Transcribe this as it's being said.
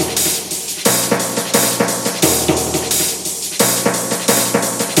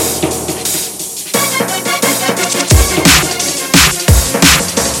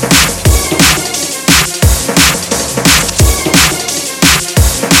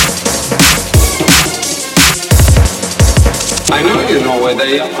I know you know where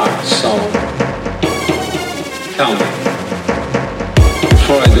they are, so tell me.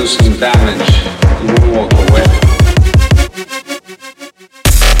 Before I do some damage, you won't walk away.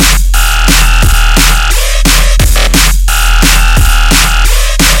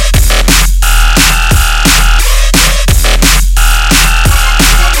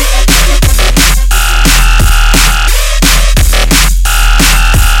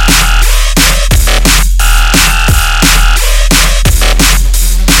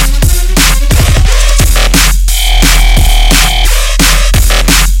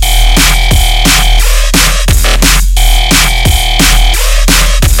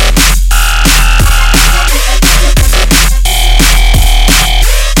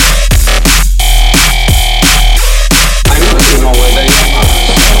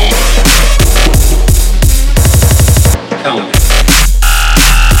 Tell me.